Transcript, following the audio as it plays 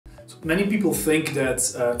Many people think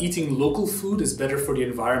that eating local food is better for the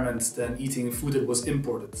environment than eating food that was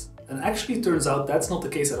imported. And actually it turns out that's not the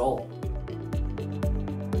case at all.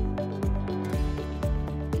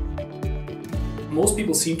 Most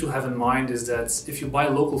people seem to have in mind is that if you buy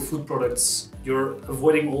local food products, you're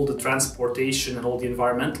avoiding all the transportation and all the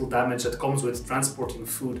environmental damage that comes with transporting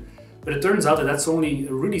food. But it turns out that that's only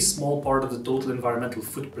a really small part of the total environmental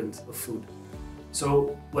footprint of food.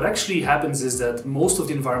 So what actually happens is that most of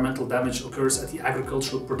the environmental damage occurs at the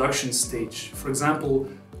agricultural production stage. For example,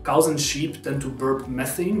 cows and sheep tend to burp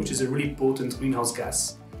methane, which is a really potent greenhouse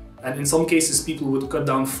gas. And in some cases, people would cut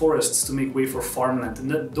down forests to make way for farmland.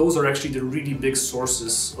 And those are actually the really big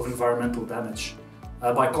sources of environmental damage.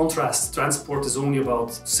 By contrast, transport is only about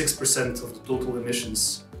 6% of the total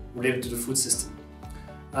emissions related to the food system.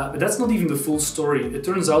 But that's not even the full story. It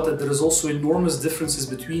turns out that there is also enormous differences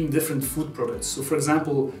between different food products. So for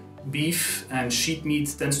example, beef and sheep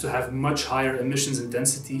meat tends to have much higher emissions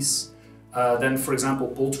intensities than, for example,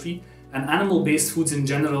 poultry. And animal-based foods in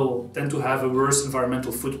general tend to have a worse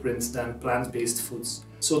environmental footprint than plant-based foods.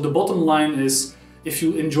 So the bottom line is, if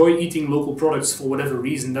you enjoy eating local products for whatever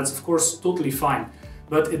reason, that's of course totally fine.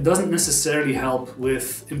 But it doesn't necessarily help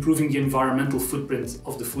with improving the environmental footprint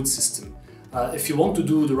of the food system. If you want to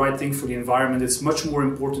do the right thing for the environment, it's much more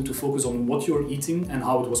important to focus on what you're eating and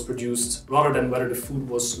how it was produced, rather than whether the food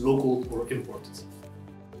was local or imported.